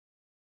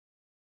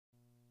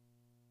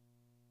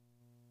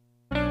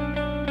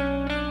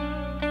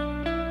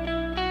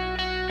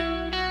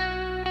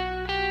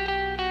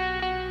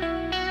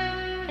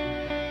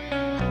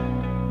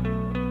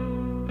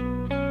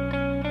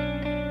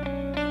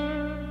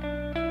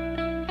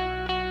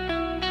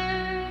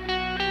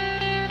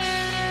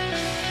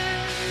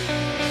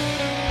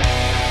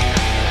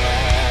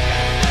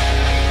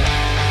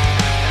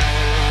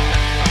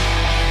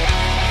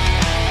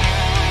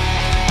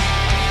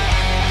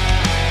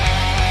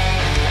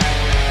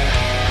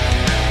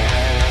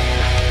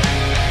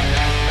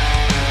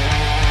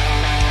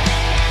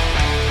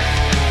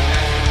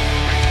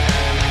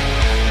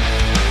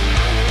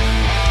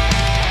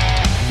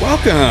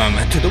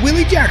Welcome to the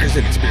Willie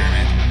Jackerson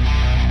Experiment.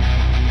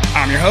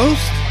 I'm your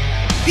host,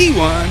 the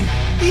one,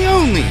 the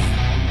only,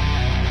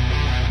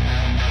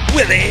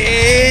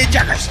 Willie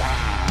Jackerson.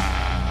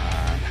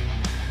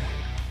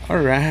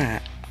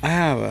 Alright, I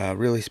have a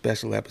really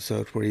special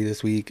episode for you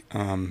this week.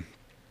 I'm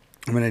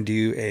going to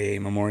do a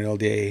Memorial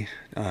Day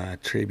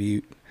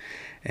tribute,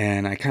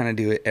 and I kind of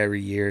do it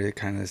every year,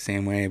 kind of the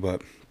same way,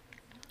 but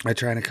I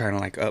try to kind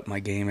of like up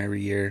my game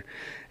every year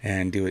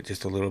and do it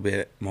just a little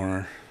bit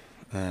more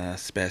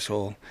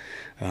special.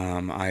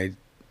 I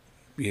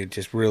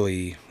just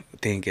really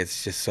think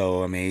it's just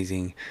so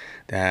amazing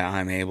that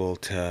I'm able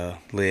to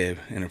live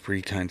in a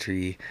free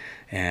country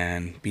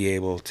and be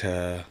able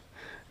to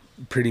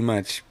pretty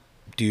much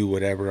do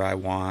whatever I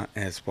want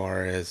as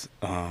far as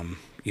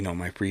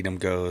my freedom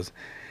goes,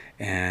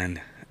 and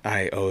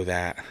I owe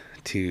that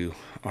to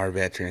our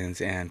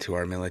veterans and to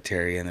our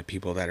military and the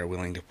people that are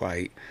willing to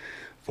fight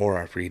for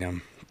our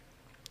freedom.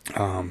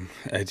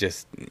 It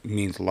just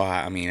means a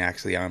lot. I mean,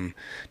 actually, I'm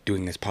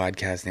doing this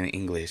podcast in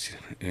English,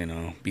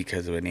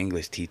 because of an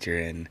English teacher,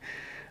 and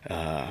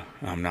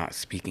I'm not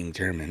speaking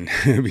German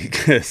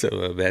because of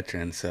a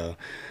veteran, so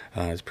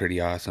it's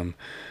pretty awesome.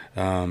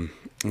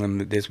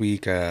 This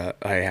week, I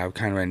have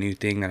kind of a new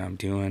thing that I'm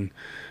doing.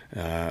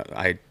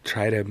 I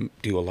try to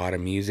do a lot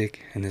of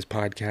music in this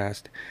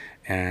podcast,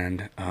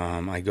 and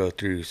I go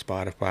through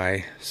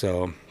Spotify.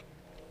 So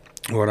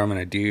what I'm going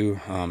to do,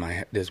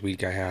 this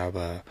week I have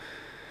a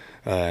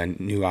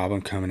new album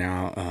coming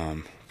out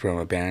from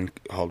a band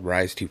called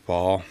Rise to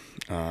Fall.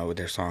 With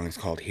their song is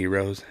called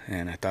Heroes,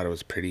 and I thought it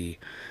was pretty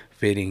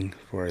fitting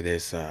for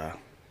this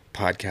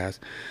podcast.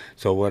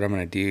 So what I'm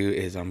going to do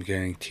is I'm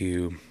going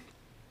to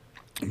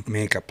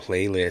make a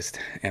playlist,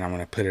 and I'm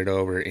going to put it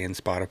over in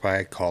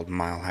Spotify called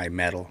Mile High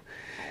Metal.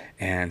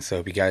 And so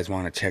if you guys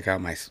want to check out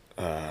my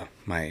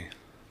my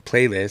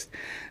playlist,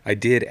 I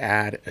did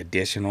add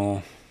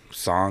additional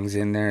songs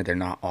in there. They're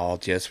not all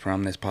just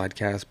from this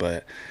podcast,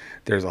 but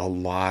there's a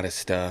lot of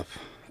stuff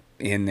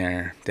in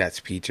there that's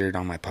featured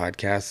on my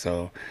podcast.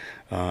 So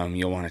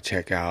you'll want to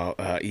check out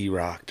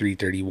E-Rock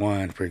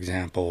 331, for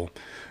example,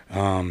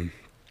 Leo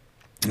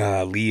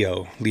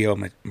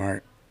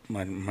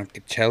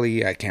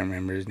Marticelli, I can't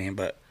remember his name,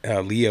 but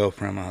Leo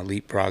from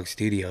Leapfrog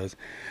Studios.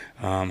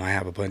 I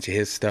have a bunch of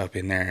his stuff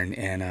in there,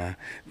 and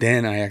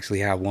then I actually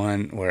have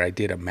one where I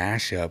did a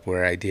mashup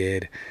where I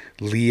did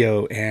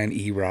Leo and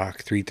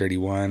E-Rock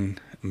 331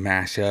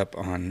 mashup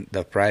on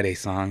the Friday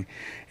song,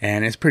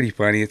 and it's pretty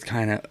funny. It's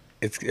kind of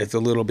it's a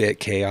little bit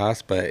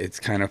chaos, but it's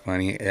kind of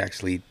funny. It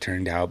actually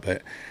turned out,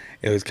 but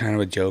it was kind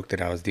of a joke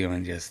that I was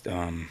doing, just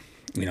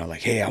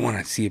like, hey, I want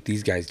to see if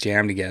these guys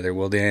jam together.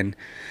 Well, then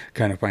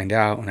kind of find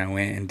out when I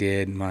went and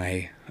did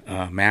my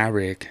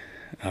Maverick,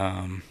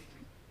 my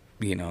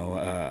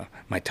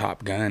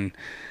Top Gun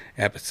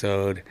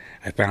episode,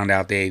 I found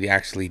out they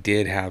actually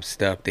did have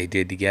stuff they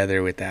did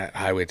together with that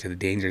Highway to the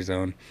Danger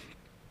Zone.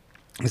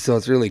 So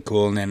it's really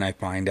cool. And then I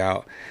find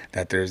out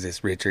that there's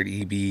this Richard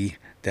E.B.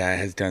 that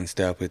has done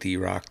stuff with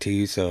E-Rock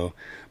too. So a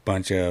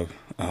bunch of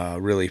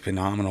really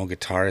phenomenal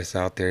guitarists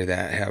out there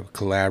that have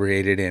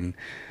collaborated. And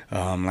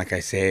like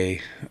I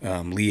say,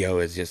 Leo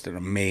is just an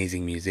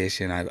amazing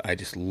musician. I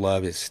just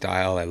love his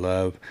style. I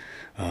love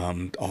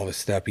all the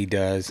stuff he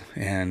does,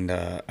 and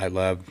I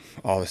love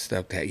all the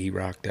stuff that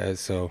E-Rock does.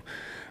 So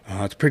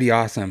it's pretty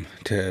awesome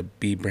to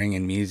be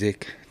bringing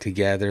music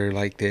together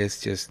like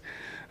this. Just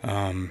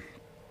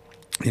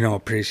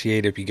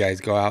appreciate if you guys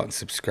go out and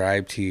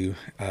subscribe to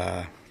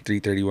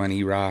 331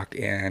 E-Rock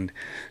and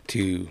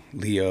to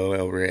Leo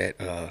over at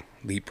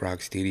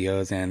Leapfrog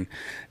Studios. And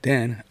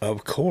then,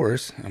 of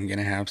course, I'm going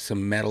to have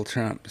some Metal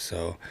Trump.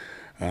 So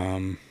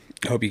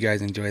hope you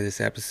guys enjoy this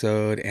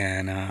episode,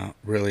 and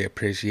really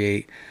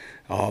appreciate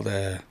all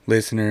the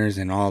listeners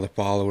and all the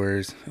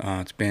followers.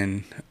 It's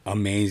been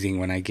amazing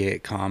when I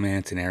get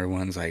comments and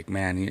everyone's like,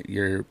 man,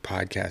 your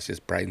podcast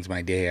just brightens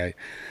my day.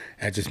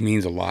 That just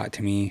means a lot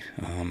to me.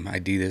 I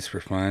do this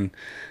for fun.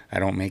 I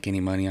don't make any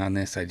money on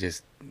this. I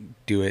just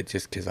do it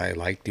just because I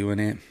like doing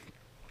it.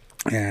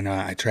 And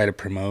I try to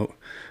promote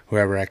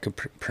whoever I could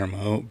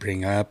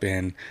bring up,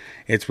 and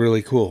it's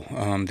really cool.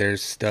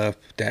 There's stuff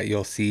that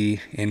you'll see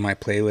in my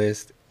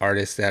playlist,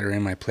 artists that are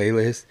in my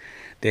playlist,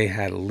 they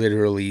had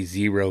literally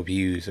 0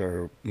 views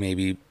or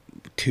maybe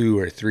 2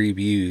 or 3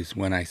 views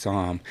when I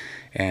saw them,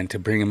 and to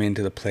bring them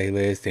into the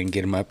playlist and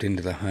get them up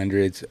into the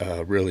hundreds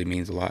really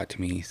means a lot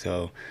to me.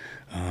 So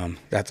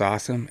that's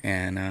awesome,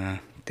 and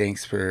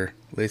thanks for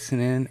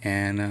listening,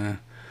 and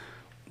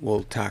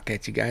we'll talk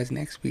at you guys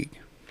next week.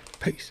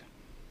 Peace.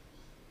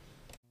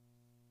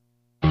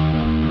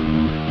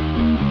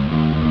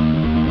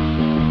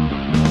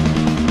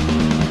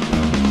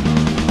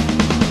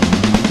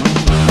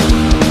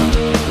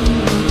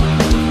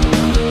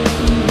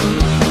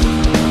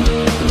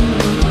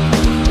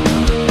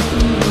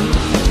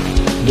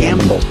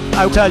 Gamble.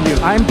 I'll tell you,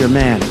 I'm your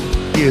man.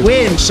 you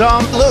win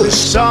some, lose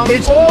some.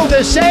 It's all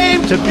the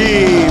same to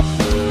me.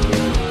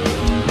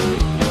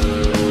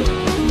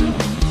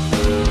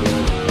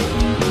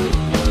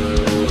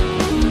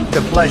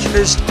 The pleasure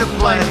is to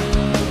play.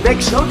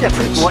 makes no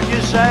difference what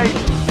you say.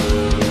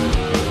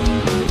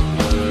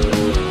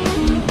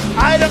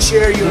 I don't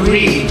share your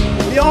greed.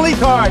 The only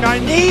card I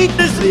need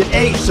is the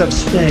ace of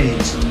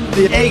spades.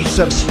 The ace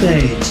of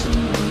spades.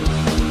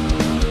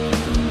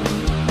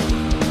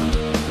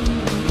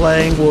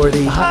 Playing for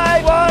the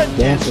high one.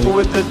 Dancing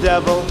with the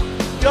devil.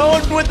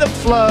 Going with the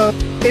flow.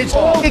 It's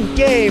all a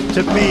game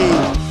to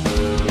me.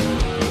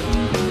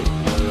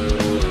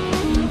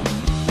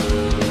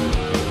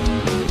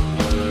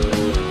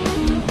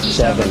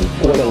 Seven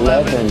or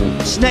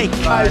 11. Snake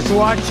eyes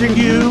watching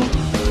you.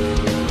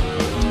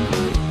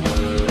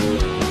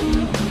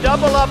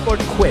 Double up or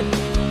quit.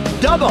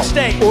 Double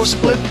stay or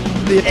split.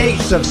 The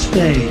ace of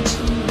spades.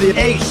 The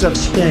ace of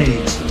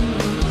spades.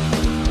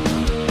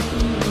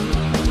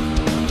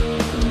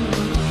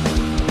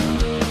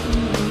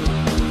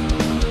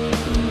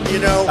 You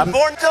know, I'm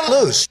born to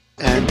lose.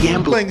 And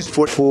gambling's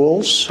for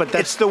fools. But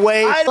that's the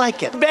way I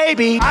like it.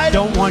 Baby, I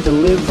don't want to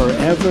live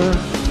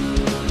forever.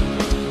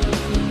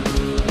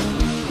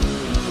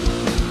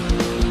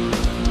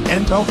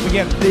 And don't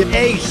forget the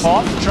ace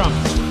off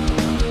trumps.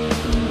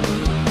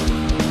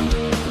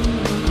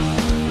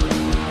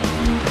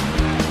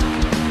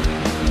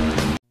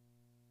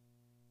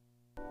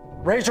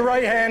 Raise your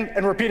right hand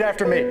and repeat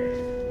after me.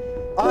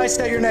 I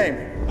state your name.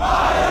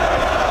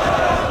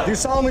 Do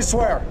solemnly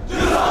swear.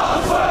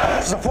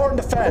 To support and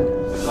defend.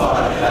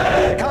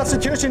 The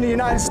Constitution of the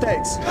United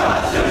States.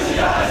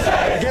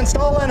 Against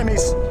all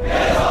enemies.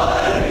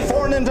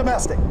 Foreign and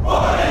domestic.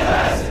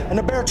 And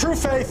to bear true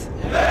faith.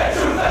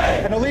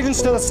 And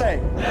allegiance to the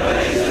same.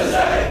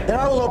 That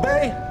I will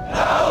obey.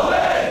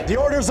 The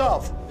orders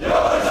of.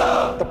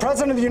 The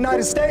President of the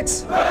United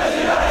States.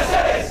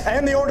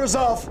 And the orders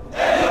of.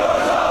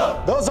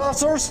 Those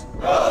officers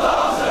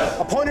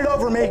appointed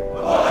over me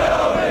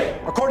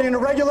according to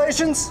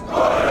regulations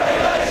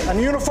and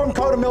the Uniform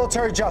Code of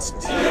Military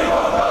Justice.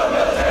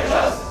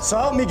 So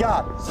help me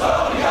God.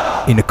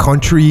 In a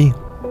country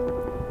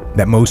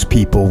that most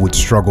people would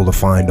struggle to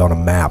find on a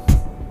map,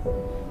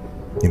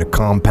 in a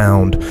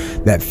compound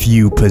that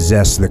few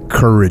possess the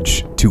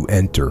courage to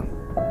enter,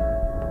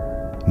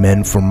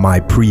 men from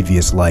my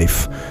previous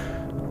life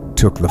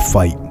took the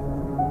fight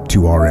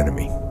to our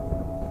enemy.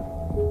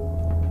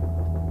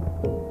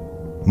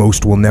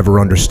 Most will never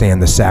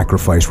understand the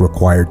sacrifice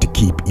required to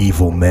keep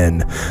evil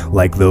men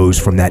like those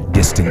from that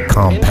distant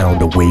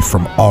compound away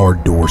from our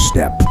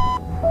doorstep.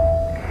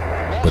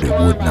 But it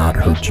would not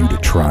hurt you to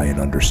try and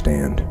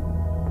understand.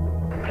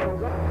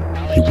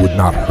 It would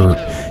not hurt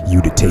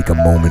you to take a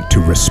moment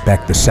to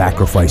respect the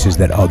sacrifices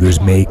that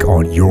others make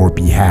on your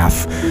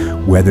behalf,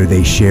 whether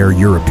they share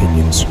your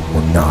opinions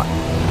or not.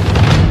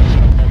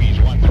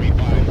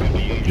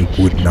 It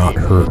would not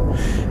hurt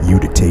you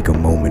to take a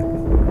moment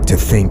to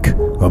think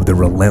of the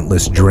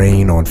relentless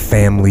drain on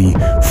family,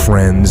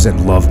 friends,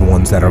 and loved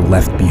ones that are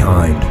left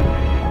behind.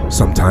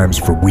 Sometimes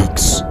for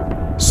weeks,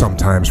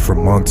 sometimes for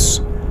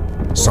months,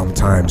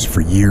 sometimes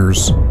for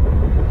years,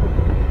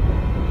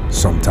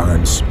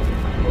 sometimes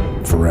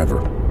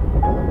forever.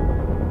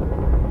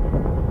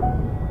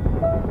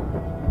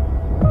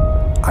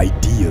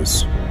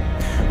 Ideas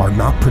are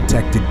not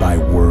protected by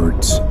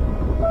words.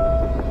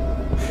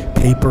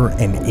 Paper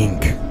and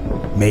ink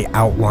may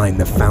outline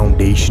the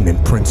foundation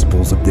and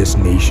principles of this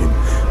nation,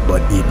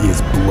 but it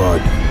is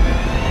blood,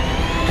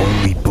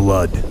 only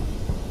blood,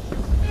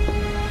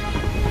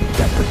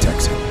 that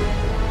protects it.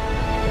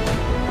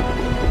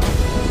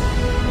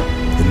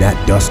 In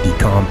that dusty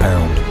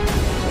compound,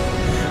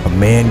 a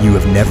man you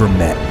have never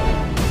met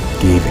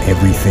gave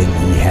everything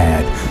he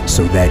had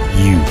so that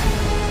you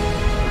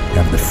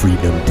have the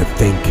freedom to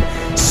think,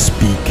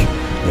 speak,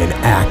 and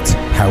act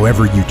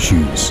however you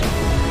choose.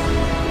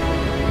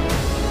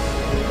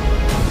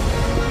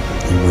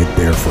 He went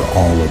there for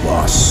all of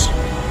us,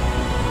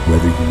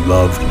 whether you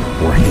loved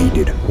or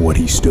hated what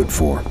he stood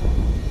for.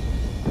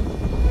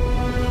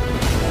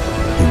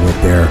 He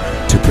went there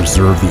to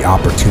preserve the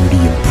opportunity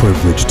and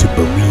privilege to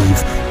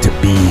believe, to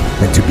be,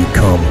 and to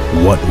become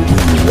what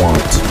we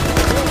want.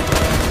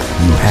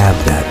 You have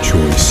that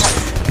choice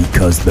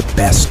because the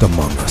best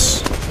among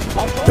us,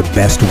 the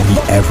best we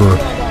ever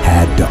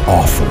had to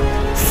offer,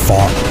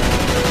 fought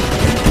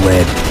and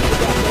bled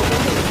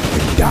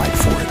and died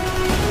for it.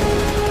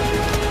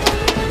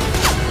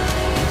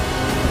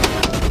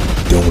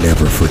 Don't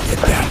ever forget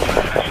that.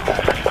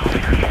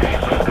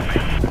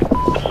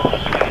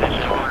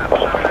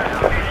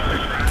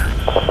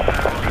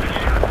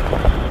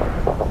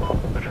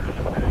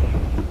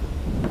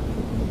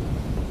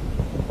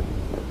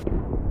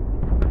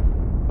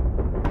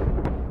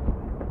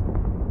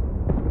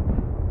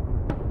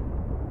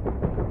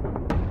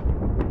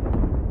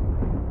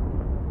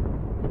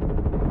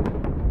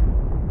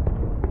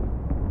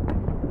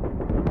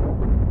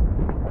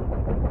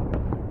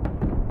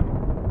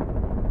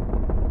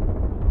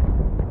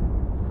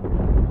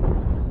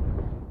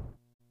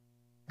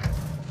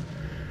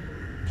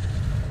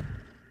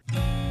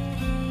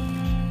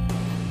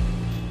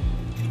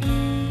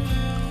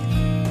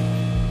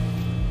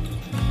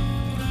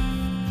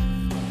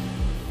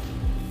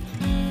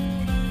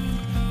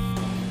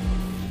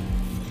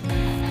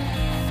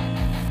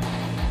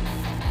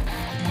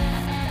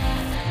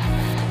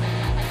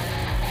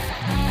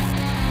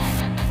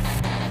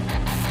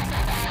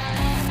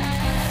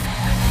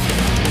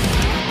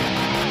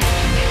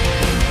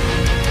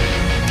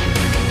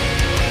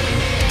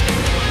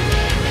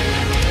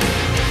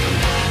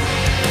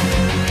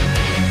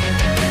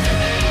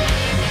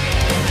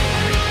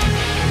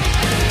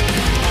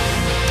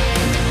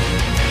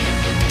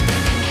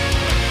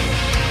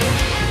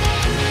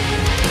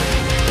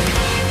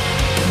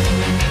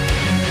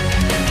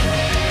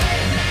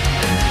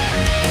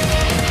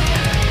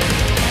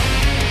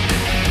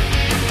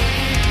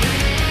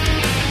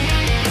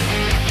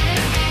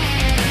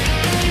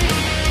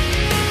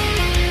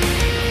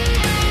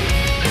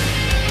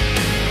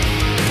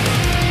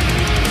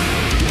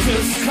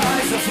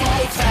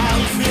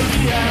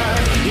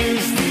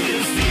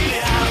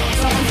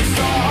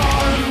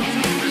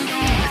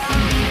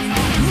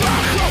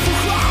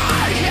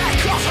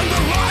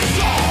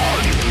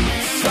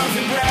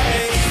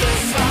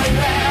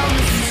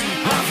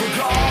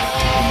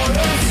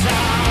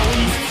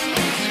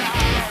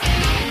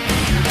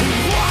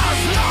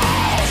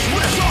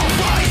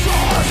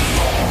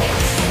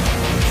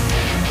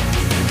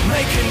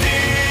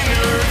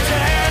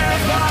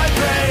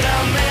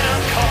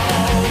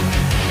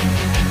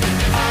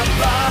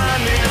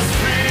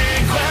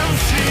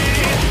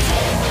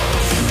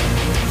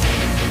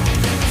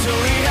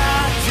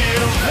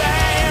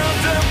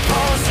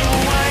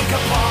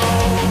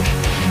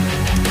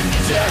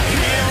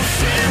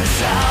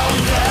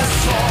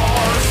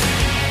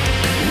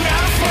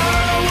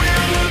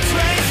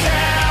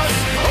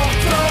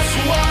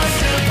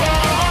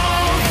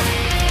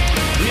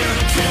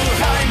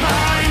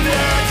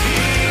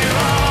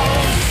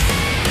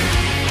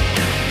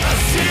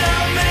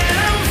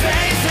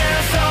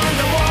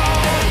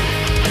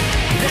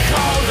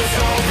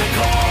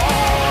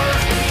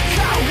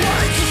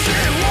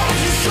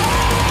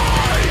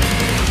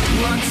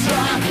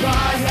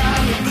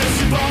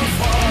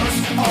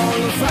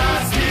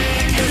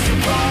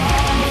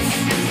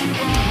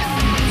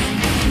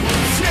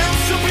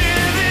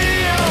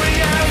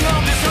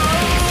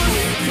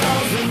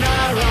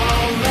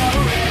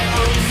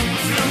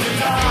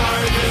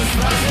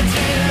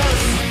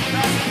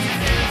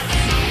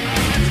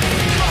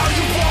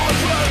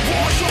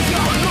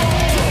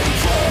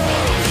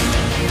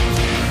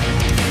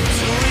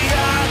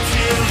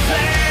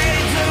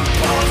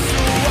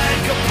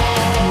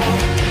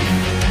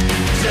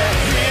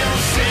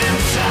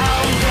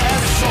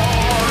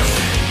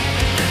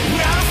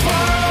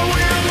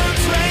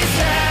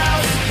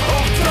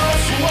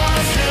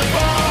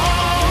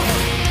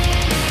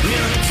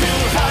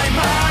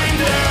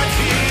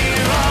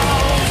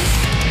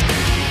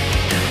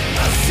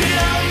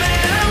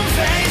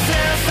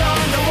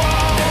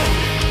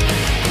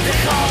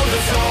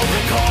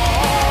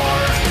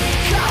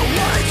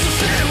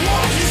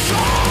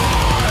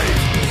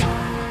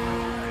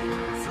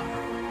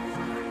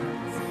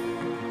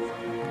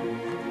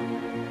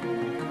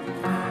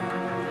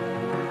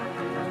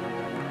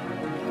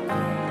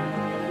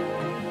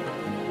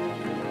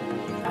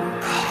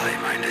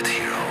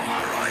 hero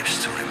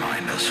arrives to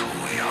remind us who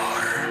we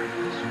are.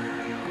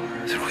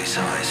 Through his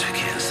eyes we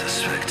gaze the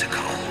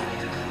spectacle,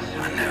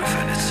 an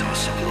infinite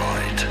source of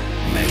light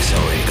makes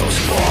our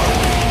egos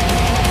born.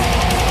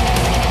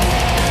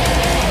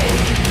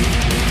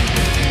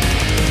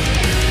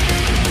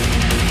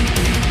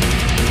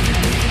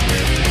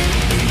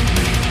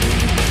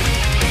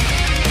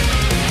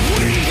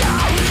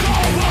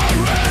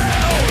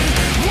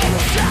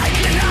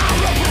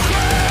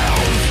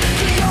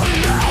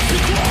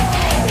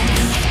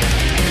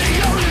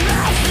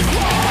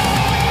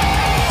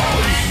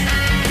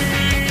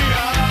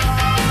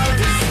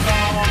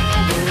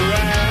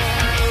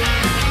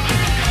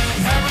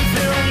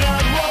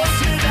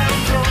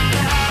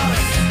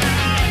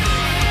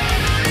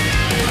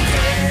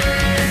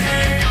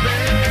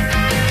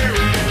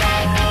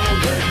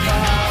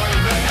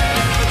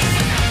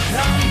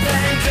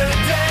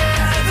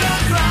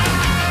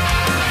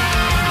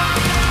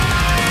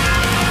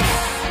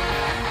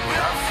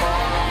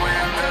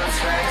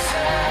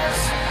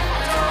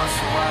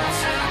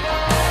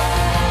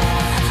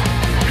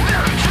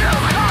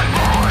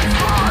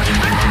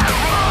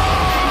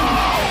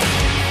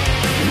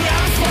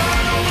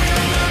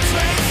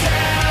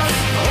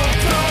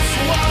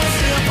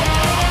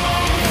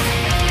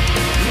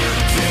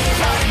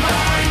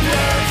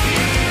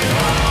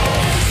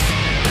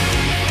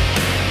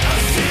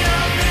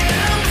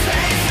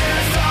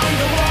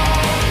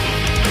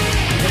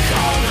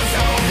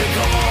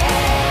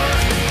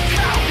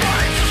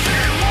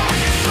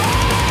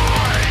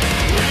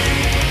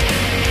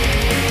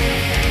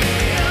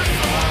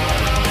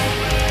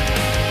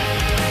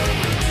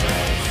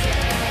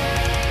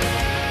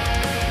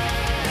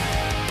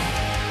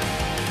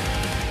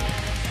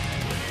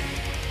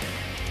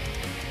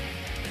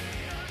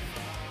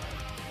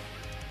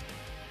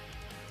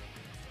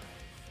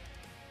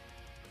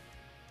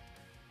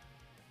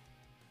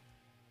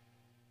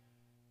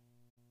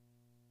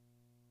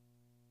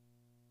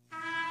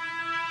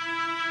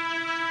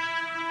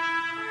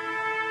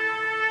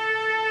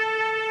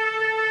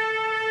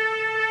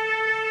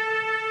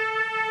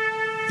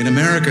 In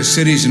America's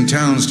cities and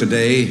towns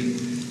today,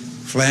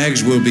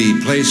 flags will be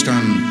placed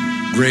on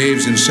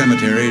graves and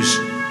cemeteries.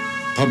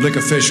 Public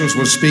officials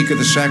will speak of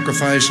the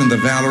sacrifice and the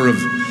valor of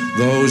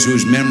those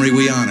whose memory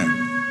we honor.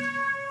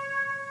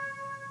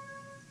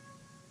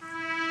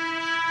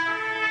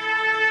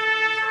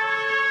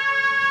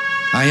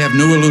 I have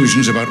no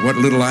illusions about what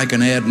little I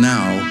can add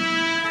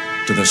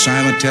now to the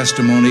silent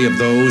testimony of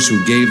those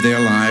who gave their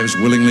lives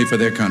willingly for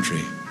their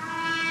country.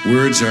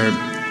 Words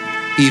are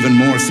even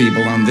more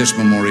feeble on this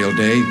Memorial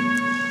Day,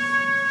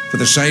 for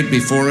the sight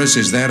before us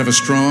is that of a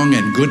strong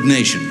and good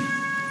nation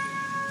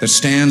that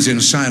stands in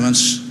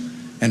silence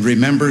and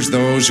remembers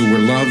those who were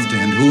loved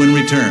and who in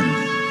return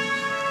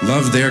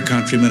loved their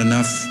countrymen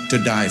enough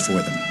to die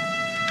for them.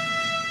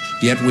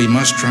 Yet we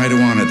must try to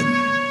honor them,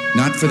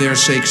 not for their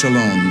sakes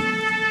alone,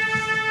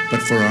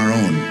 but for our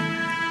own.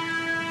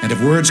 And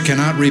if words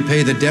cannot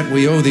repay the debt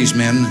we owe these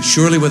men,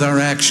 surely with our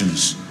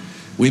actions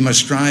we must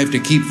strive to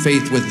keep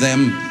faith with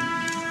them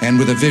and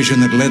with a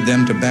vision that led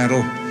them to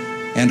battle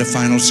and a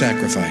final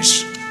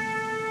sacrifice.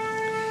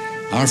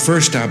 Our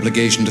first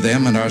obligation to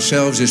them and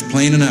ourselves is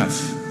plain enough.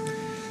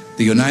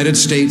 The United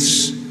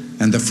States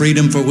and the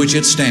freedom for which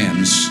it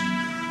stands,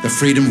 the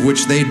freedom for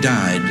which they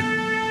died,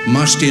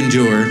 must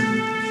endure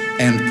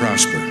and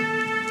prosper.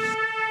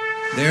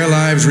 Their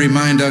lives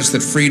remind us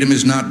that freedom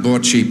is not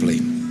bought cheaply.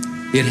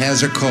 It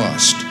has a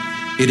cost.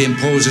 It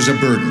imposes a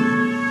burden.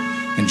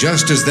 And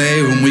just as they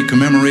whom we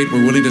commemorate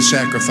were willing to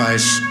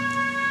sacrifice,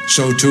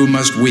 so too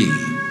must we,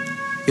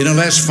 in a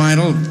less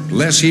final,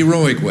 less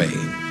heroic way,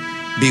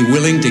 be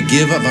willing to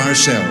give of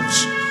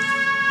ourselves.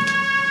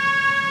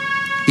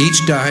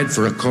 Each died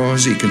for a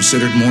cause he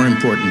considered more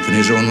important than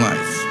his own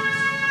life.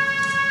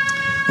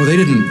 Well, they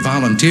didn't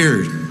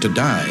volunteer to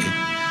die.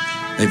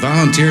 They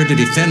volunteered to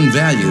defend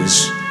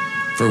values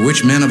for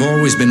which men have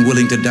always been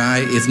willing to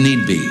die if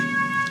need be,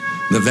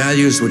 the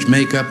values which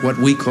make up what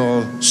we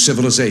call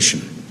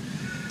civilization.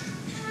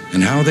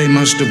 And how they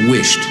must have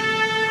wished,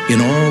 in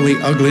all the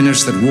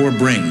ugliness that war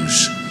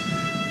brings,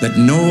 that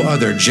no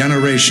other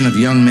generation of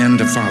young men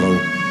to follow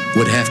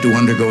would have to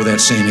undergo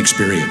that same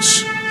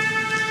experience.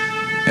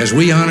 As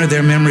we honor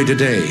their memory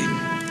today,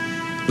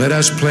 let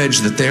us pledge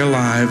that their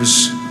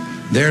lives,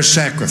 their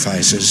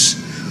sacrifices,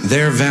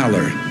 their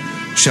valor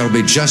shall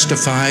be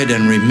justified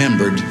and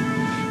remembered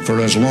for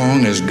as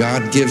long as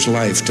God gives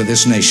life to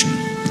this nation.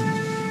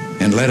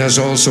 And let us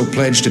also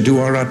pledge to do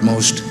our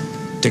utmost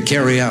to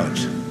carry out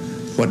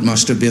what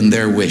must have been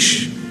their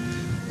wish,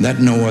 that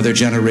no other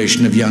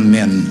generation of young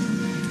men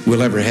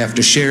will ever have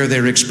to share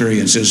their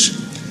experiences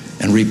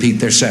and repeat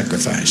their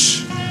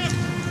sacrifice.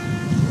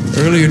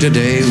 Earlier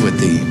today, with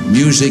the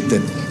music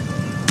that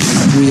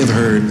we have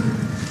heard,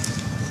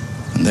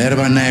 and that of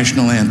our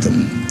national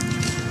anthem,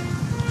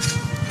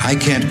 I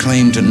can't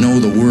claim to know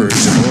the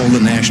words of all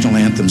the national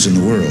anthems in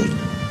the world,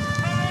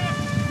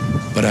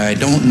 but I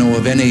don't know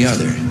of any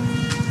other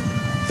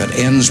that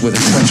ends with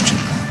a question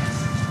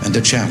and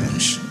a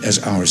challenge as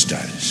ours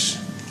does.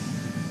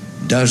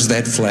 does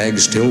that flag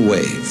still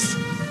wave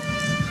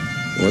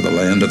o'er the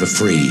land of the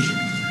free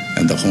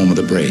and the home of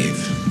the brave?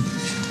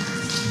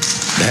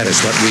 That is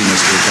what we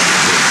must do.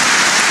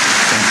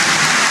 Thank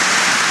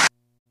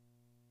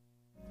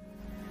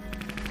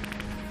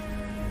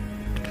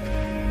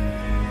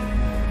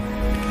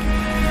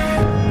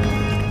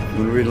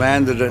you. When we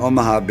landed at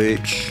Omaha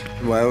Beach,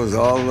 well, it was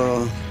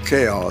all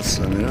chaos.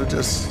 I mean, it was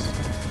just...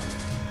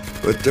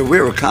 But we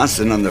were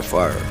constant under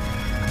fire.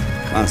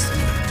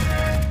 Constantly.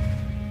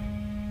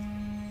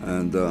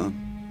 And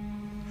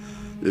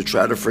you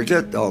try to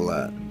forget all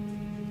that.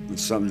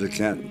 It's something you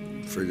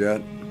can't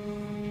forget.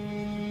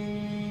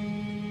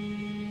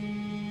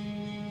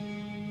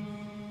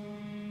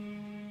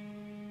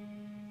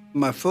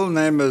 My full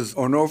name is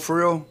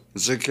Onofrio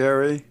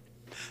Zakari.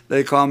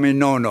 They call me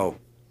Nono.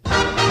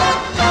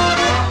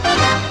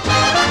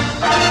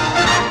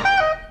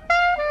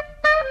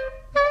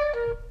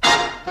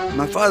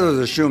 My father was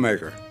a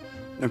shoemaker.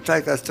 In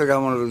fact, I still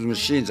got one of his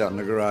machines out in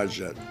the garage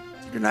yet.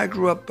 And I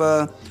grew up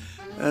in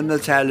an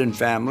Italian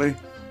family.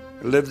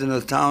 I lived in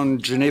the town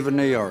Geneva,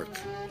 New York.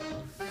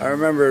 I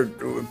remember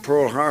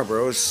Pearl Harbor.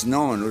 It was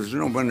snowing. It was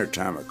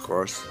wintertime, of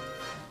course.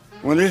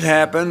 When it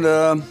happened,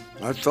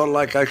 I felt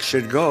like I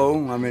should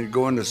go. I mean,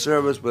 go into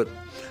service, but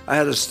I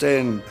had to stay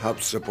and help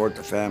support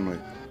the family.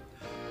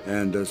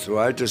 And so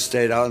I just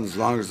stayed out as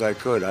long as I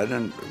could. I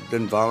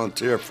didn't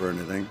volunteer for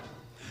anything.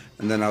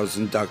 And then I was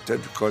inducted.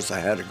 Of course, I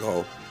had to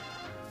go.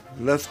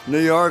 Left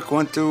New York,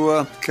 went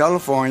to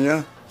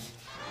California,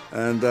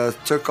 and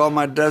took all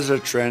my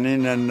desert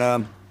training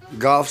in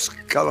Gulf,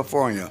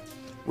 California.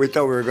 We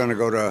thought we were going to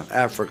go to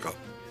Africa.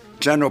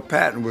 General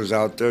Patton was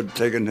out there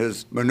taking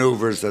his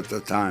maneuvers at the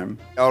time.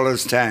 All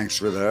his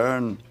tanks were there,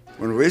 and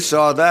when we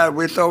saw that,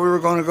 we thought we were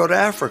going to go to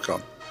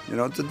Africa,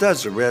 the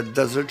desert. We had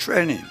desert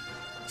training.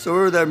 So we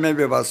were there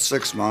maybe about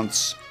 6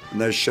 months, and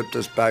they shipped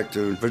us back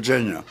to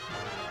Virginia.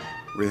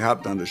 We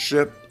hopped on the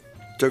ship.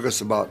 It took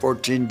us about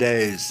 14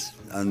 days,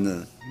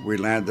 and we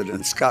landed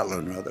in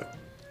Scotland, rather.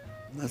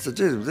 I said,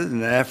 geez, this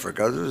isn't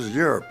Africa, this is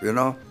Europe,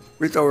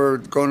 We thought we were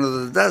going to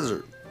the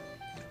desert.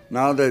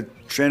 Now they're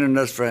training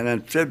us for an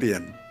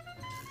amphibian.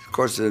 Of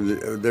course,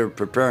 they're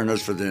preparing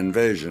us for the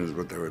invasion is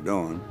what they were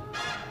doing.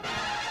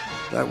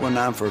 That went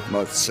on for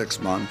about 6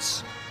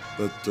 months,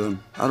 but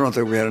I don't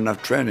think we had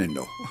enough training,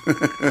 though.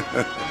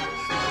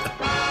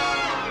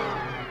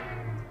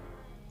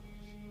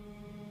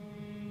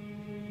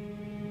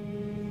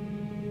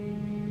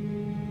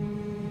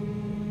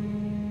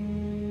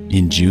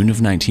 In June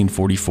of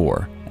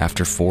 1944,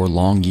 after 4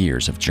 long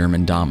years of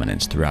German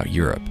dominance throughout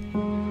Europe,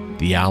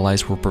 the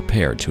Allies were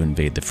prepared to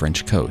invade the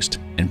French coast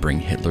and bring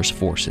Hitler's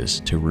forces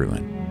to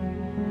ruin.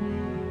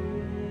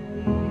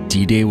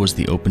 D-Day was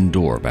the open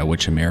door by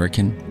which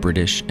American,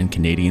 British, and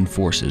Canadian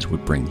forces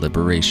would bring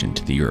liberation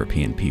to the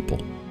European people.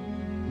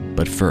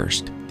 But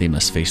first, they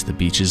must face the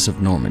beaches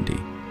of Normandy,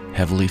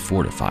 heavily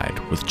fortified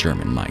with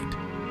German might.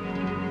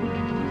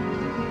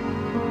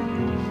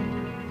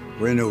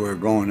 We knew we were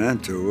going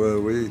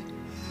into.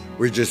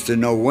 We just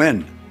didn't know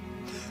when.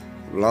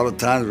 A lot of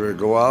times we would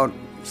go out,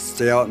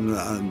 stay out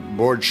on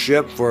board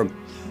ship for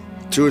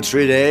 2 or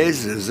 3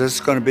 days. Is this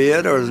going to be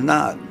it or is it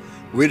not?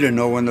 We didn't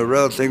know when the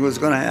real thing was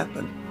going to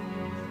happen.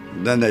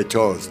 And then they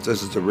told us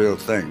this is the real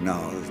thing.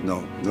 No, there's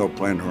no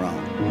playing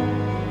around.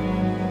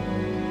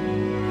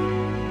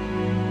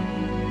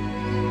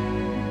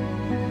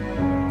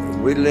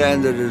 We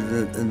landed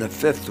in the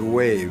 5th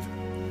wave,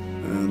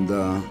 and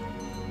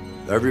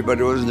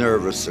everybody was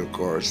nervous, of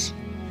course.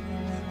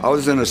 I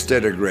was in a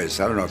state of grace.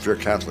 I don't know if you're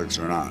Catholics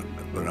or not,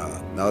 but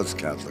I was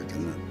Catholic.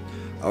 And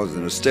I was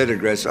in a state of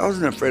grace. I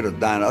wasn't afraid of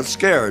dying. I was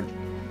scared,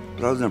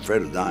 but I wasn't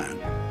afraid of dying.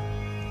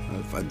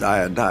 If I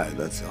die, I die,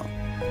 that's all.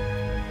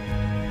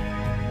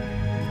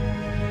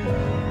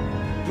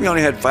 We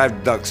only had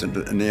 5 ducks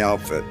in the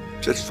outfit,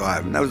 just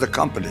 5, and that was the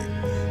company.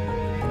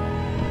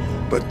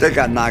 But they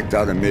got knocked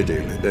out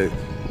immediately. They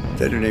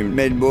didn't even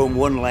make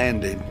one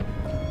landing.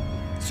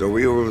 So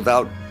we were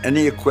without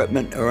any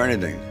equipment or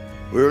anything.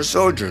 We were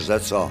soldiers,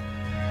 that's all.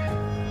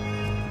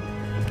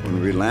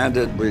 When we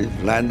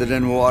landed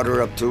in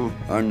water up to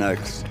our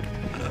necks.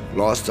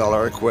 Lost all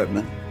our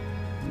equipment.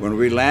 When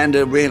we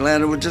landed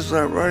with just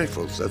our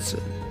rifles, that's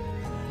it.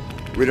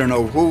 We don't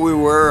know who we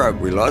were.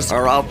 We lost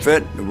our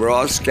outfit. We're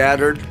all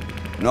scattered.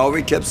 And all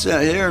we kept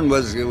hearing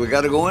was, we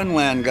got to go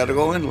inland, got to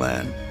go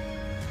inland.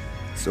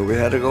 So we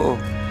had to go.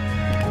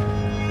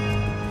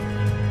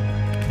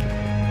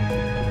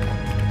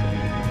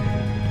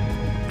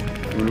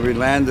 When we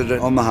landed at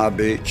Omaha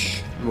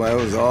Beach, well,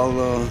 it was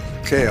all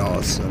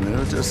chaos. I mean, it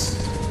was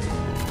just...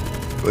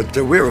 But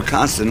we were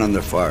constant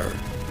under fire,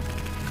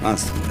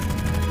 constantly.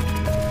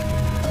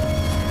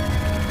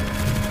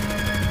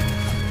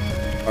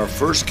 Our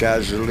first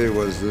casualty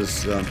was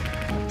this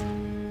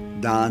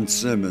Don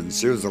Simmons.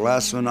 He was the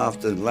last one off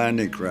the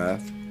landing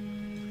craft,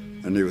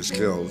 and he was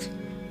killed.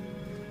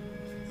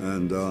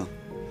 And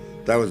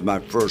that was my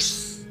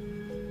first,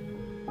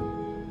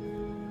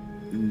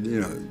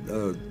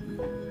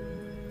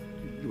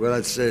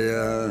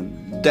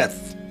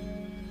 death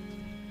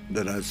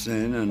that I've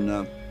seen.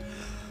 And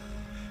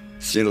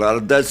Seen a lot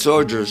of dead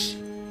soldiers.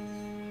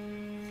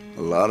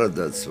 A lot of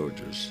dead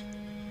soldiers.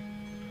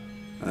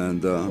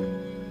 And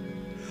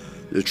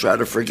you try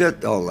to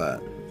forget all that.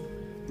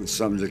 It's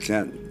something you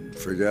can't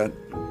forget.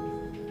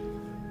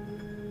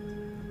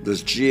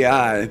 This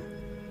GI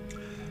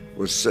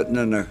was sitting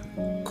in a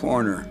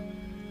corner,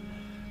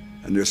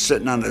 and he was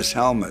sitting on his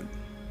helmet.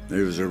 He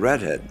was a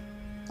redhead.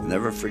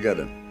 Never forget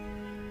him.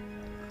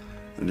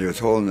 And he was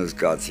holding his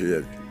guts.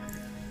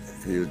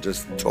 He was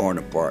just torn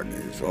apart.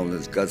 And he was holding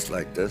his guts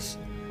like this.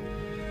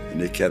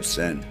 And he kept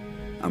saying,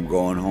 "I'm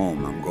going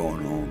home, I'm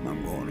going home,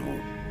 I'm going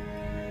home."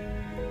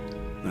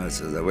 And I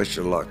said, "I wish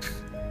you luck."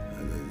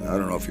 I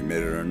don't know if he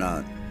made it or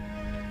not.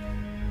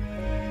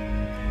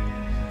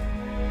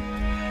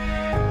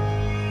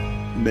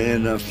 Me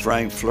and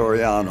Frank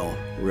Floriano,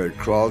 we had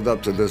crawled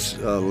up to this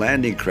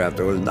landing craft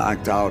that was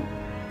knocked out.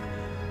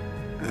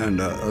 And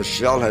a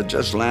shell had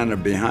just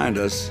landed behind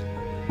us.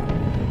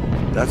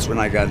 That's when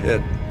I got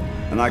hit.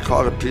 And I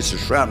caught a piece of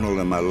shrapnel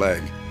in my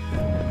leg.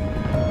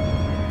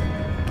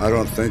 I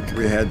don't think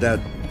we had that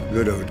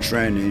good of a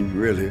training,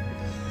 really.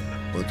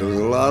 But there was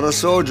a lot of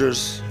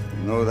soldiers,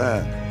 you know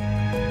that.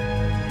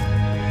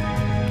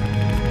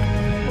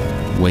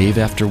 Wave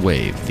after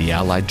wave, the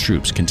Allied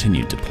troops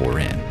continued to pour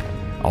in.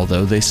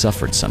 Although they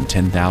suffered some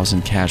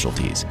 10,000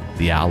 casualties,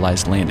 the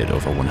Allies landed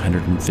over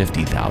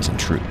 150,000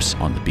 troops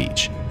on the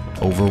beach,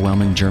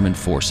 overwhelming German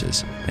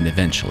forces and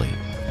eventually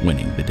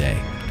winning the day.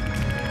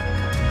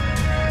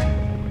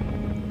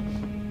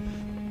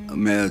 I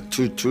mean,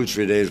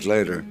 3 days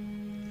later,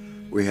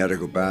 we had to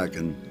go back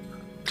and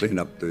clean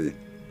up the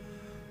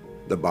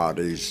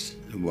bodies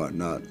and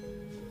whatnot.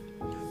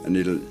 And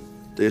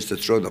they used to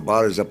throw the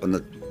bodies up in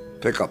the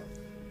pickup,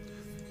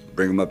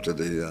 bring them up to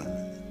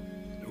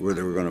where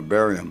they were going to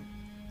bury them.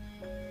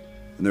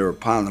 And they were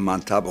piling them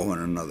on top of one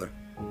another.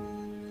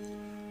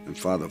 And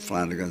Father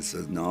Flanagan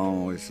says,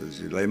 "No," he says,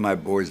 "you lay my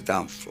boys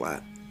down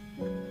flat,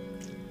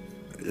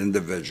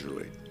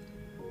 individually.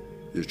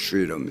 You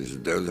treat them." He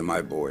said, "Those are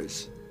my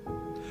boys."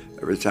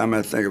 Every time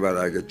I think about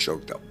it, I get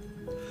choked up.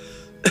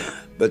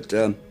 But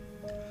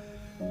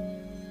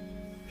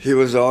he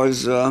was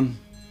always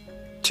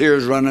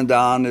tears running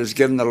down. He was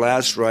giving the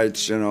last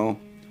rites, you know.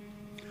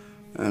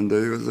 And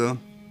he was, that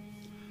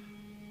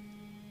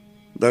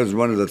was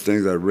one of the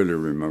things I really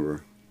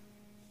remember.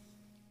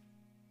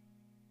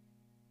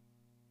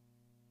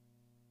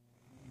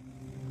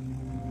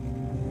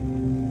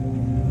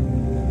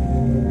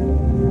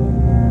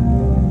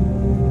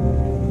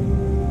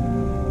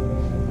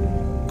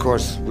 Of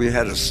course, we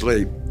had to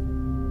sleep.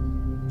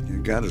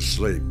 You got to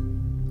sleep.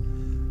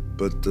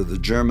 But the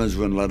Germans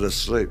wouldn't let us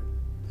sleep.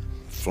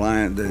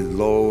 Flying the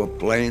low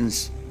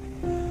planes,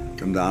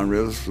 come down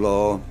real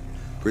slow.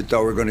 We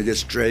thought we were going to get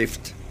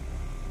strafed.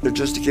 They're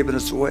just keeping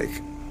us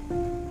awake.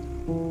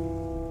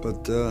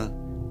 But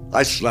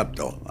I slept,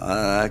 though.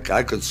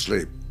 I could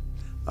sleep.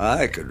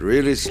 I could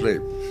really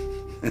sleep.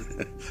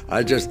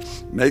 I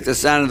just make the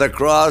sign of the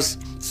cross,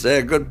 say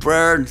a good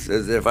prayer, and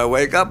says, if I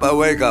wake up, I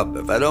wake up.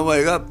 If I don't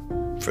wake up,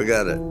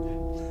 forget it.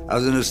 I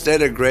was in a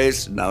state of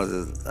grace, and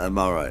I'm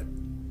all right.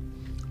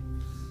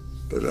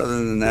 But other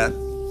than that,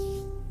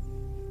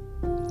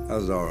 I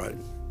was all right.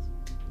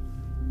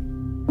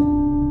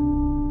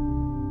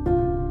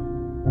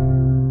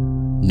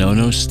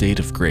 Nono's state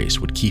of grace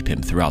would keep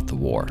him throughout the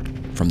war,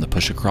 from the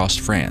push across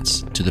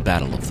France to the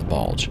Battle of the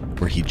Bulge,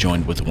 where he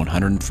joined with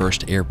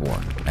 101st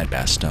Airborne at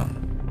Bastogne.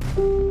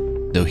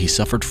 Though he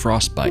suffered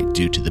frostbite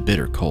due to the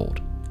bitter cold,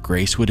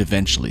 grace would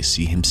eventually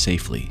see him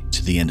safely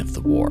to the end of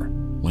the war,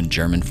 when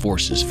German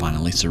forces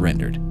finally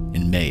surrendered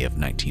in May of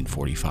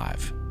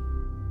 1945.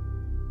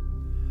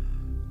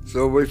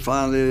 So we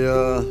finally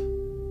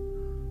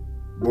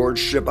board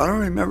ship. I don't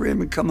remember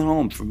even coming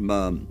home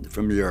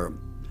from Europe.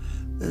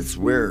 It's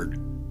weird.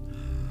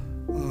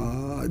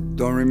 I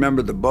don't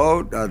remember the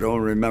boat. I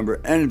don't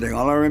remember anything.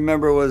 All I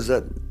remember was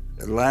that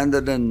it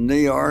landed in New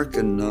York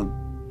and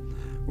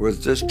was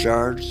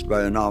discharged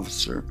by an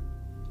officer.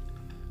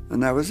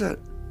 And that was it.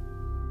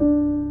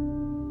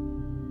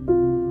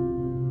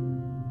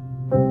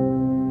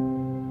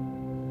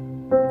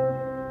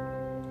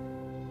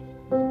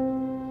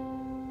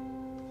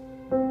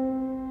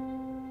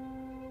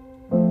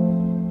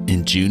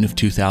 In June of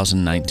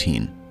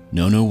 2019,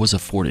 Nono was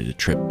afforded a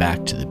trip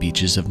back to the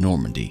beaches of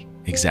Normandy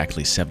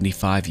exactly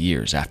 75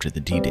 years after the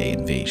D-Day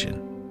invasion.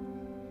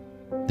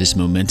 This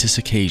momentous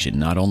occasion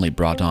not only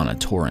brought on a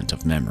torrent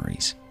of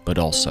memories, but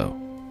also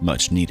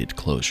much-needed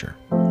closure.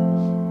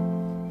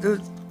 It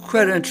was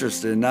quite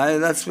interesting.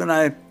 That's when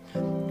I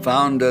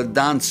found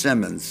Don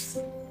Simmons.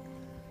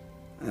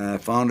 I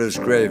found his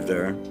grave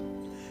there,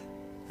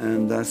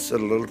 and I said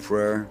a little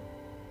prayer.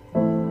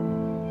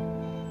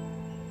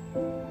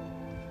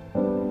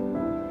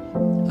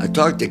 I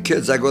talk to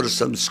kids. I go to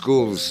some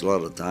schools a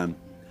lot of the time,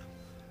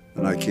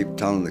 and I keep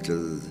telling the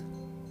kids,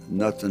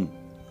 nothing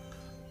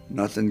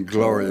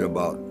glory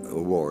about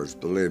wars,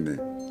 believe me.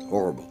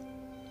 Horrible,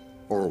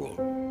 horrible.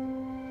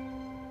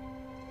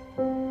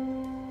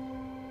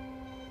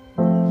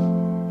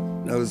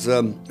 I was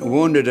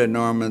wounded at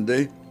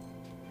Normandy.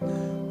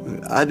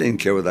 I didn't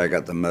care whether I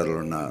got the medal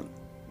or not,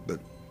 but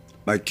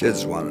my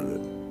kids wanted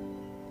it.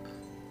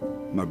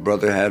 My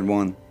brother had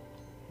one,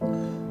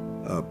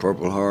 a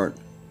Purple Heart.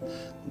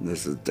 And they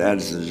said,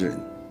 Dad says,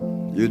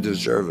 you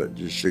deserve it.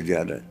 You should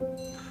get it.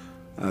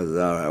 I said,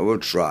 all right, we'll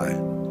try.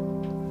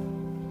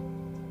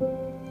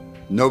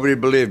 Nobody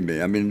believed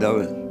me. I mean,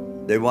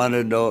 they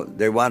wanted to know,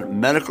 they wanted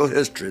medical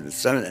history. It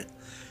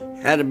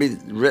had to be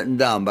written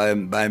down by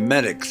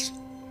medics.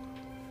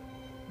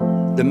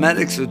 The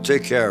medics would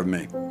take care of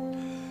me.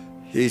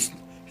 He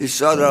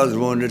saw that I was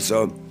wounded,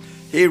 so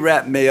he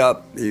wrapped me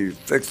up, he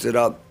fixed it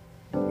up,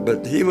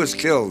 but he was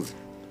killed.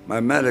 My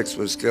medics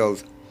was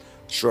killed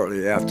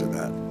shortly after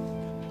that.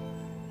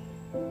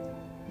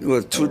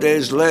 Well, 2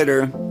 days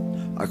later,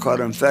 I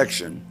caught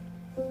infection.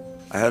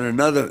 I had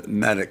another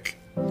medic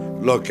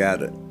look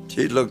at it.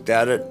 He looked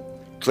at it,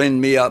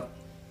 cleaned me up.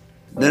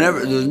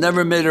 There's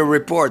never made a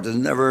report. There's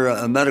never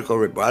a medical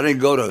report. I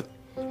didn't go to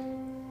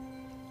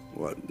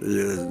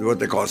what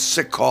they call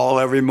sick call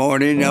every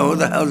morning. You know, who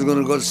the hell's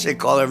going to go to sick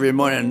call every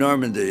morning in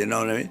Normandy, you know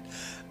what I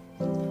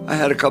mean? I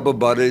had a couple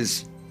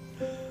buddies.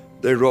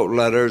 They wrote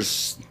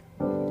letters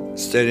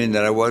stating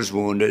that I was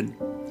wounded.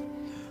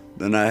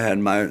 Then I had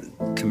my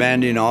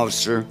commanding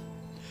officer.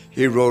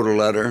 He wrote a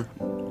letter.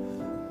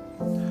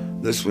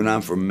 This went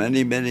on for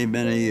many, many,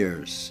 many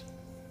years.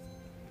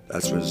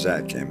 That's when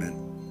Zach came in.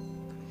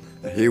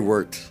 He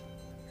worked,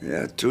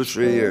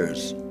 2-3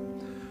 years.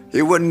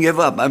 He wouldn't give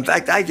up. In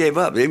fact, I gave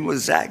up. Even with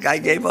Zach, I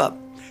gave up.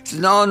 He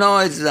said, no,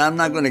 he said, I'm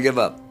not going to give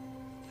up.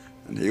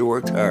 And he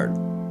worked hard.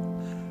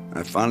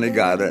 I finally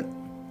got it.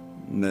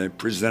 And they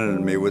presented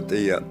me with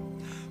the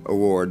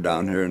award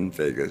down here in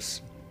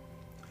Vegas.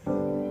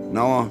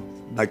 Now,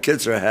 my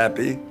kids are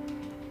happy.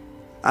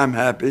 I'm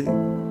happy.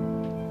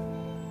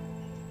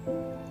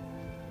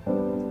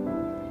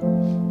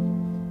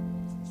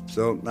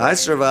 So I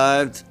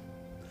survived.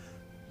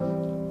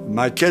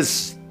 My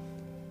kids,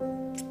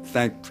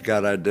 thank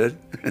God I did.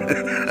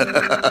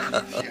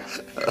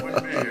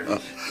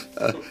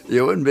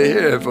 You wouldn't be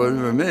here if it wasn't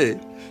for me.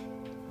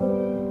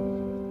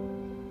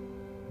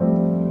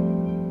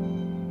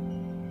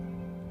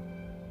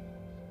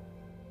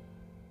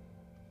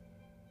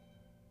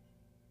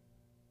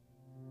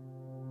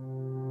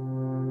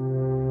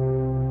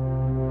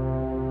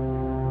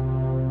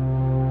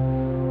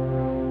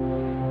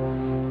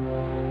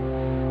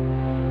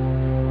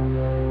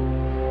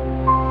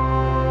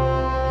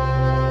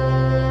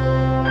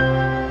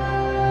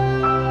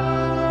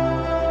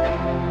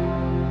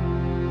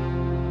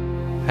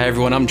 Hi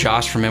everyone, I'm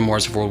Josh from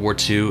Memoirs of World War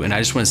II, and I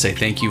just want to say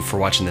thank you for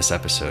watching this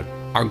episode.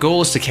 Our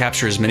goal is to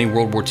capture as many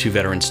World War II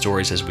veteran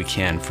stories as we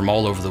can from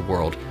all over the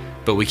world,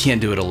 but we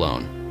can't do it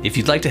alone. If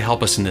you'd like to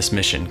help us in this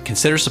mission,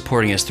 consider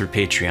supporting us through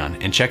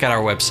Patreon and check out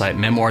our website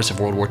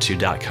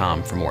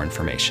memoirsofworldwar2.com for more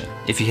information.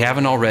 If you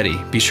haven't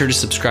already, be sure to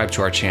subscribe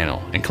to our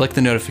channel and click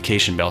the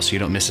notification bell so you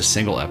don't miss a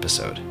single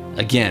episode.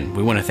 Again,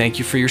 we want to thank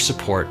you for your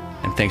support,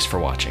 and thanks for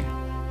watching.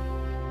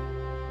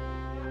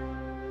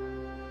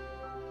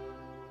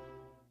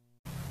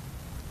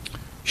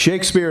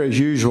 Shakespeare, as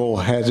usual,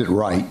 has it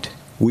right.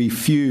 We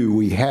few,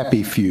 we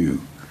happy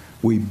few,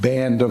 we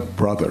band of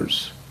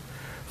brothers.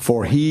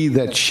 For he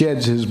that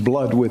sheds his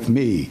blood with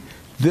me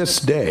this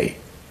day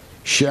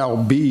shall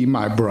be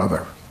my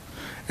brother.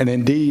 And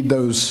indeed,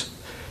 those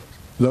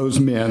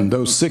men,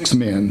 those 6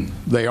 men,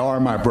 they are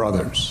my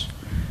brothers.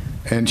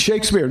 And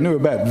Shakespeare knew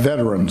about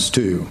veterans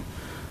too,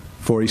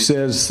 for he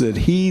says that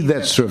he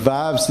that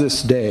survives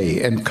this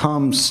day and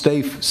comes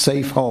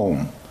safe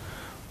home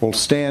will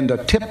stand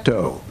a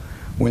tiptoe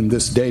when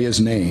this day is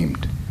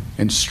named,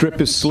 and strip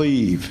his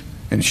sleeve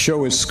and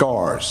show his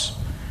scars.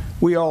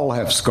 We all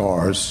have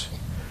scars,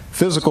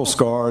 physical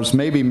scars,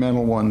 maybe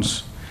mental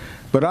ones,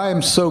 but I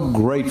am so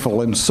grateful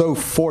and so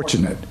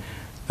fortunate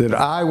that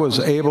I was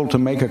able to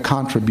make a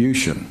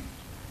contribution.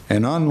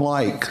 And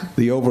unlike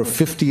the over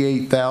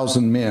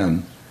 58,000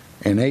 men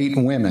and 8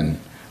 women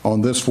on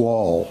this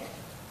wall,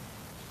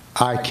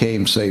 I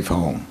came safe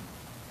home.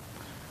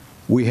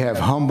 We have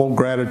humble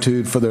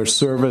gratitude for their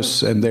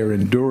service and their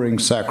enduring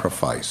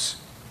sacrifice.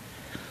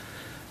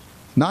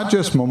 Not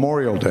just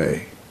Memorial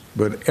Day,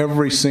 but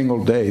every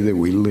single day that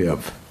we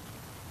live.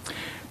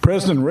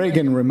 President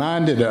Reagan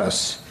reminded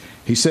us,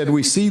 he said,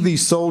 we see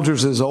these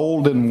soldiers as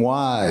old and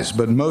wise,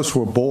 but most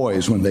were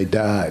boys when they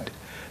died.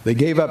 They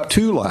gave up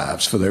 2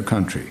 lives for their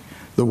country,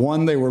 the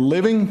one they were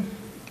living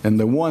and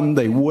the one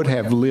they would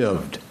have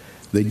lived.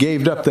 They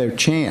gave up their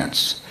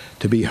chance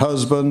to be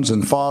husbands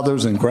and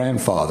fathers and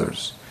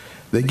grandfathers.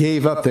 They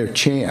gave up their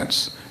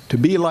chance to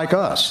be like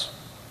us,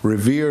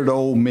 revered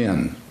old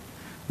men.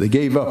 They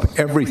gave up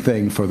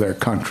everything for their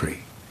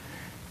country.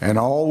 And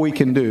all we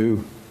can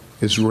do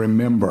is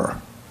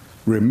remember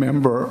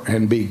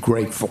and be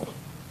grateful.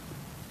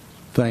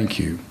 Thank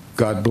you.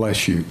 God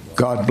bless you.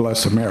 God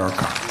bless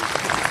America.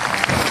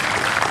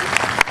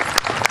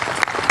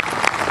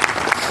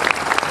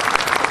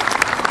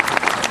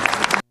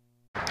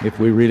 If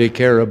we really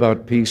care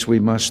about peace, we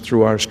must,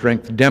 through our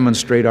strength,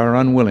 demonstrate our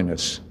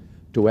unwillingness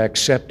to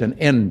accept an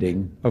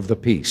ending of the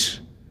peace.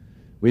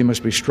 We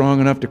must be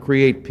strong enough to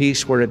create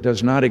peace where it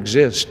does not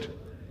exist,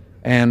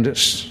 and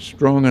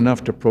strong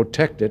enough to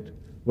protect it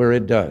where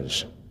it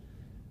does.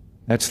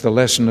 That's the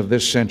lesson of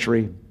this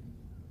century,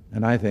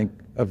 and I think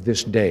of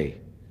this day.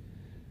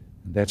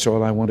 That's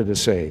all I wanted to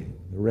say.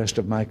 The rest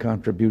of my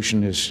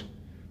contribution is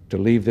to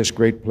leave this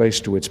great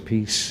place to its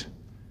peace,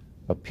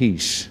 a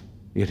peace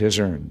it has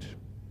earned.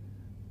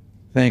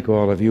 Thank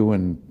all of you,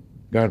 and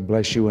God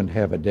bless you, and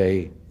have a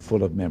day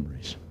full of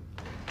memories.